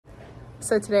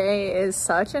So today is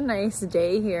such a nice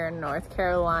day here in North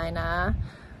Carolina.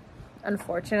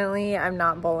 Unfortunately, I'm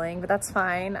not bowling, but that's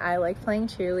fine. I like playing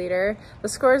cheerleader. The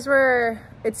scores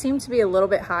it seemed to be a little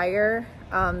bit higher,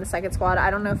 the second squad.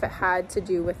 I don't know if it had to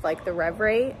do with like the rev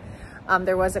rate.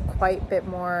 There was a quite bit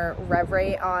more rev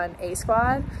rate on A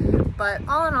squad, but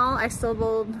all in all, I still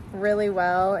bowled really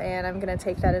well, and I'm gonna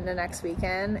take that into next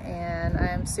weekend. And I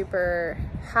am super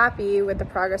happy with the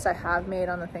progress I have made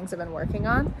on the things I've been working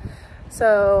on.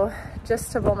 So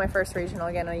just to bowl my first regional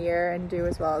again in a year and do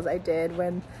as well as I did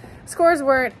when scores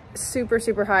weren't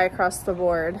super high across the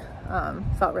board,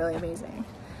 felt really amazing.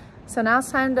 So now it's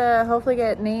time to hopefully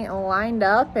get Nate lined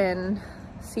up and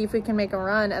see if we can make a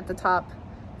run at the top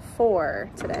 4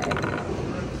 today.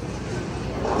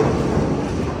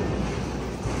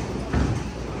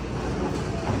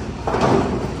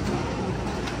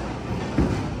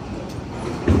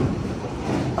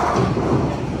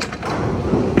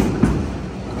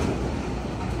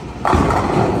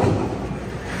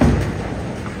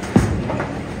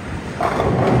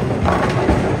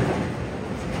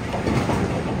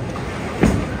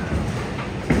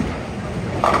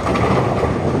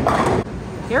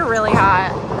 You're really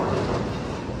hot.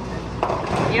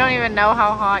 You don't even know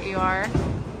how hot you are.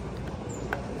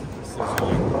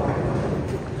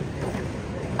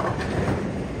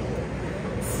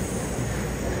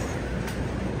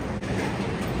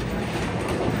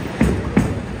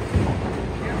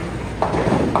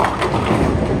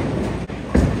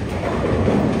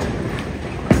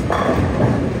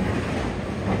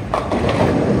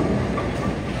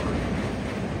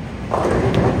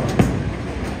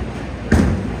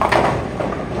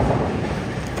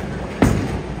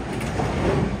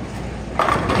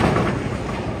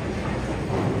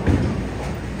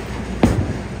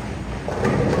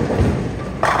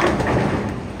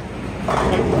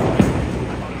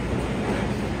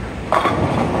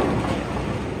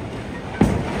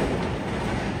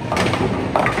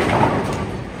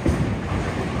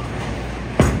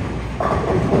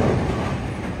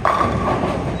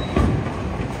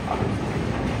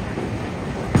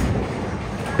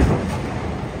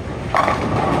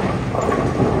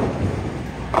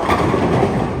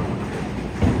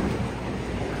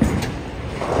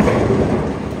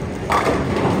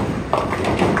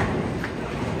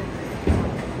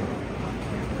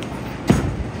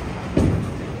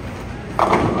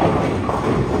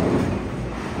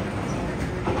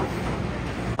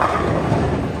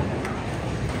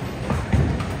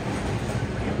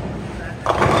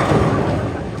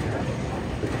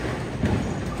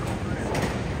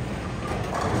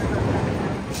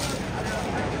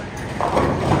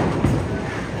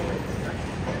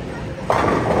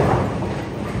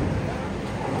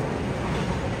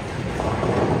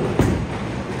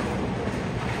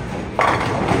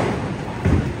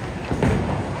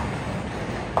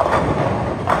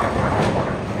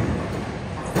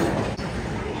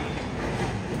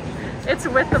 It's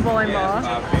with the bowling ball.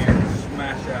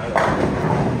 Smash out of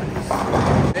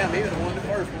it. Damn, he was one of the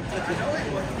first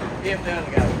one. Him down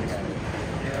the guy.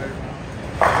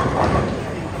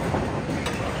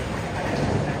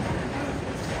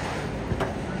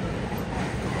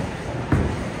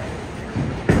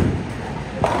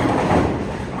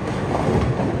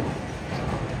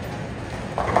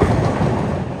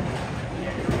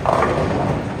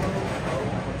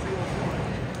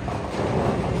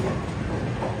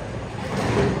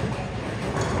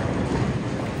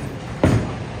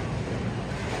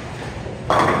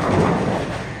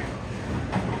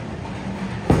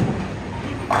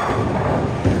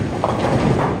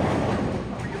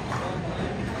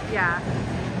 Yeah.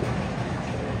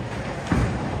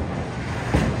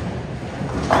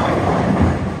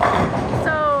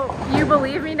 So you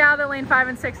believe me now that lane 5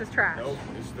 and 6 is trash? Nope,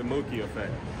 it's the Mookie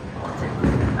effect.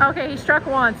 Okay, he struck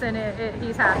once and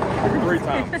he's happy. 3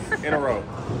 times in a row.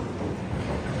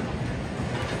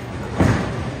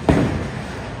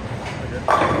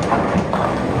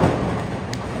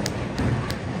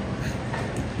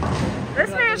 This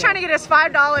man's trying to get his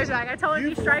 $5 back. I told him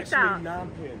he strikes out.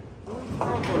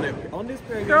 On this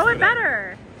pair, Throw it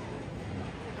better.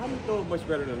 How do you throw it much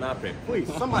better than a 9-pin? Please,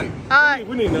 somebody.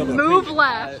 We need another move opinion.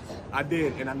 left. I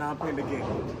did, and I 9-pinned again.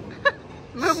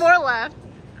 Move more left.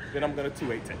 Then I'm gonna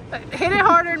 2-8-10. Hit it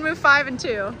harder and move 5 and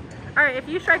 2. All right, if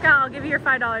you strike out, I'll give you your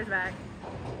 $5 back.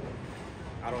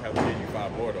 I don't have to give you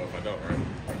 5 more though if I don't, right?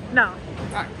 No. All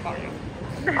right, fine.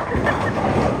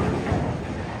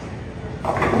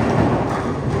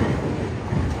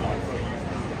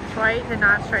 Dwight did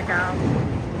not strike out.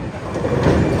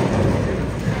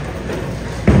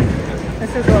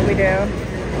 This is what we do.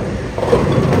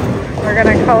 We're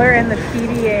gonna color in the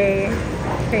PBA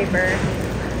paper.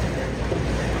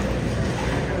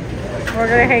 We're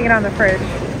gonna hang it on the fridge.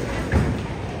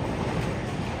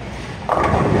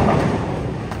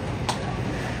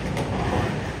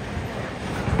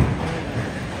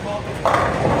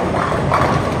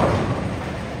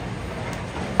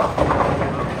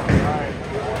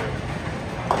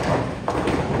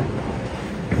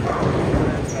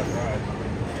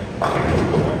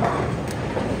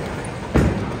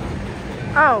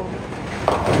 Oh.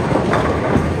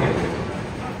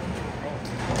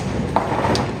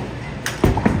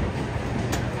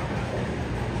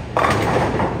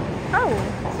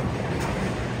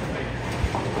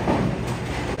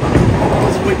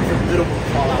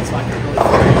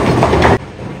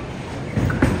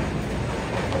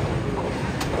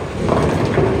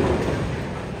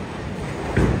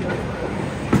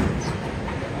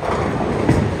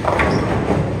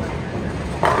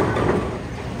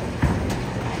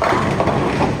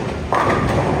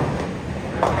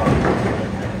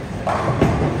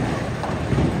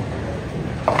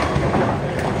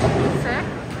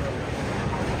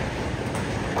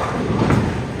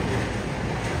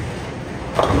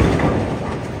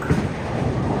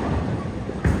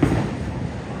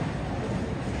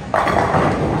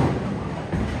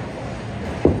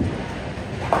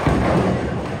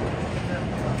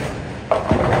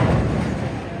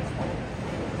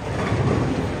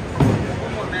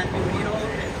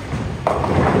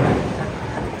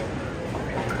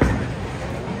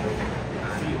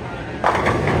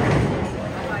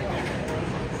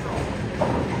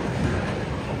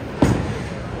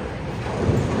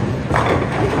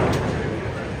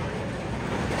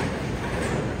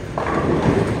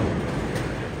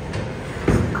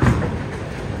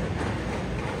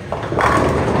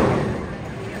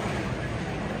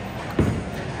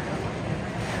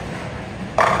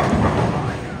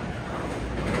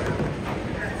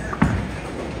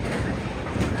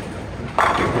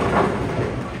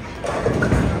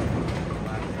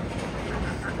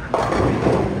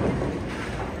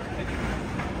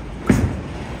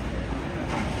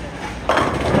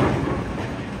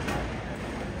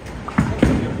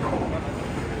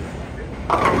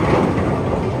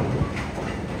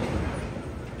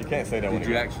 Can't say that. Did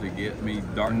you actually get me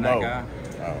darting that guy?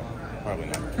 Oh, probably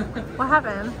not. What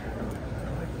happened?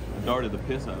 I darted the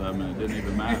piss out of him and it didn't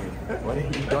even matter. Why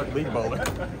didn't you dart lead bowler?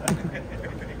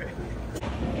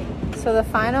 So the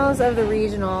finals of the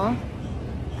regional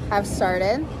have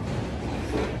started.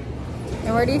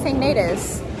 And where do you think Nate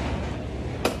is?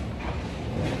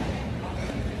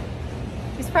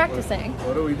 He's practicing.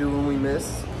 What do we do when we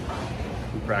miss?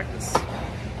 We practice.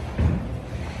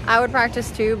 I would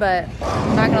practice too, but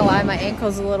I'm not gonna lie, my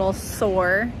ankle's a little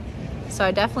sore. So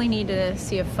I definitely need to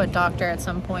see a foot doctor at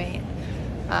some point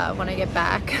when I get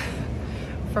back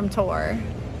from tour.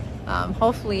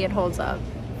 Hopefully it holds up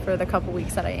for the couple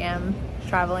weeks that I am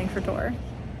traveling for tour.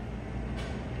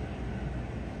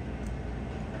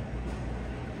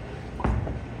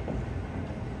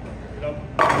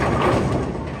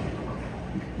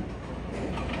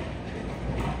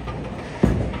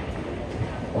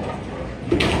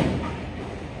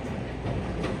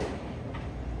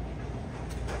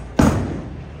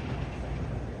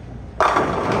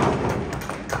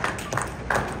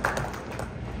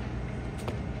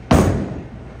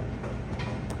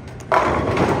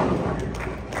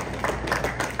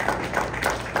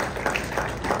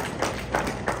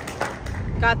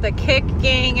 Got the kick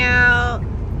gang out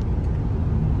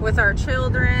with our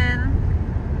children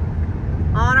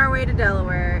on our way to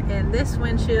Delaware, and this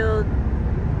windshield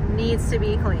needs to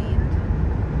be cleaned.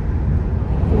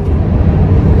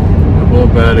 I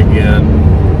won't bet again.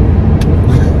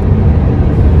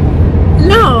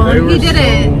 No, he didn't.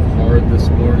 They were so hard this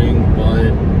morning,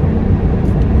 but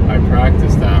I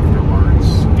practiced afterwards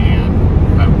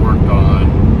and I worked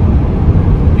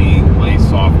on being way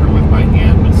softer with my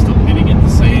hand, but still hitting it the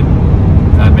same.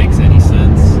 If that makes any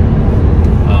sense.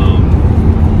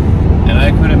 And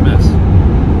I couldn't miss.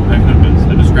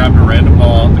 I just grabbed a random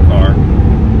ball out the car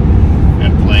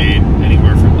and played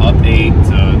anywhere from up 8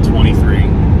 to 23.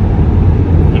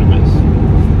 Couldn't miss.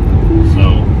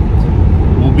 So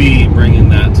we'll be bringing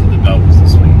that to the doubles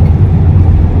this week.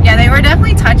 Yeah, they were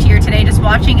definitely touchier today. Just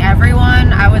watching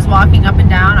everyone, I was walking up and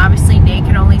down. Obviously, Nate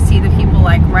can only see the people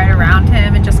like right around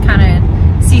him and just kind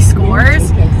of see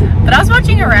scores. But I was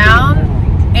watching around,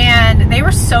 and they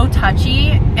were so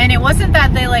touchy. And it wasn't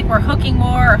that they like were hooking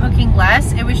more or hooking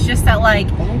less. It was just that like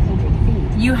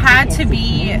you had to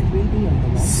be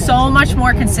so much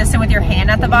more consistent with your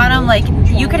hand at the bottom. Like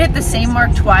you could hit the same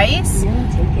mark twice.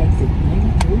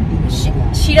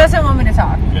 She doesn't want me to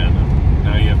talk. Yeah, no.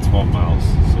 Now you have 12 miles,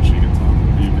 so she can talk.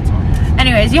 You can talk.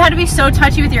 anyways, you had to be so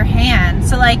touchy with your hand.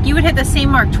 So like you would hit the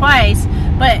same mark twice,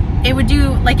 but it would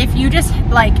do, like if you just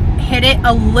like hit it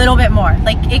a little bit more,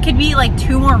 like it could be like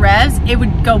 2 more revs, it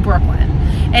would go Brooklyn.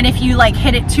 And if you like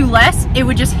hit it 2 less, it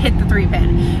would just hit the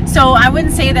 3-pin. So I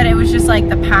wouldn't say that it was just like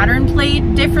the pattern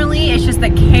played differently. It's just the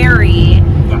carry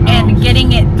and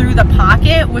getting it through the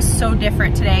pocket was so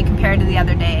different today compared to the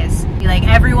other days. Like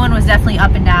everyone was definitely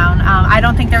up and down. I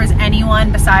don't think there was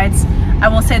anyone besides, I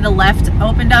will say the left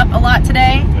opened up a lot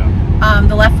today. Yeah.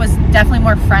 The left was definitely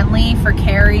more friendly for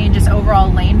carry and just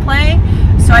overall lane play.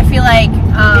 So I feel like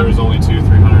there was only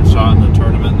 200-300 shot in the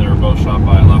tournament. They were both shot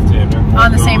by a left-hander.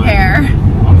 On the same pair.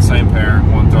 On the same pair.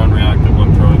 One throwing reactive,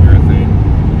 one throwing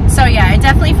urethane. So yeah, it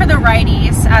definitely for the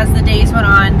righties as the days went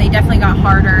on, they definitely got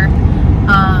harder.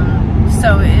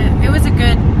 So it was a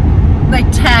good like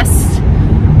test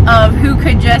of who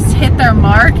could just hit their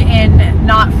mark and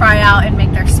not fry out and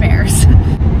make their spares.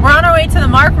 We're on our way to the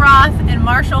Mark Roth and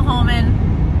Marshall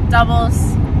Holman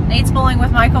doubles. Nate's bowling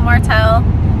with Michael Martell.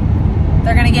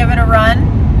 They're gonna give it a run.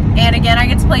 And again, I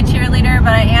get to play cheerleader,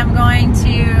 but I am going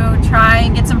to try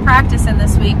and get some practice in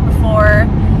this week before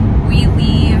we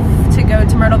leave to go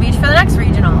to Myrtle Beach for the next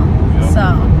regional. Yep. So,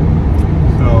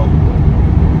 oh,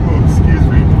 excuse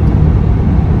me.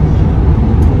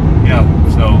 Yeah,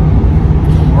 so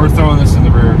we're throwing this in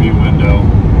the rear view window.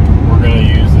 We're gonna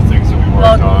use the things that we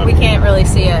worked on. We can't really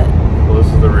see it. Well, this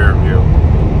is the rear view.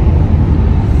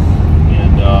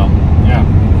 And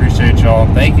yeah, appreciate y'all.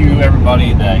 Thank you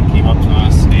everybody that came up to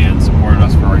us and supported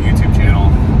us for our YouTube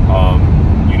channel.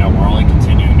 You know, we're only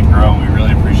continuing to grow and we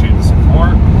really appreciate the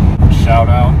support. Shout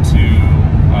out to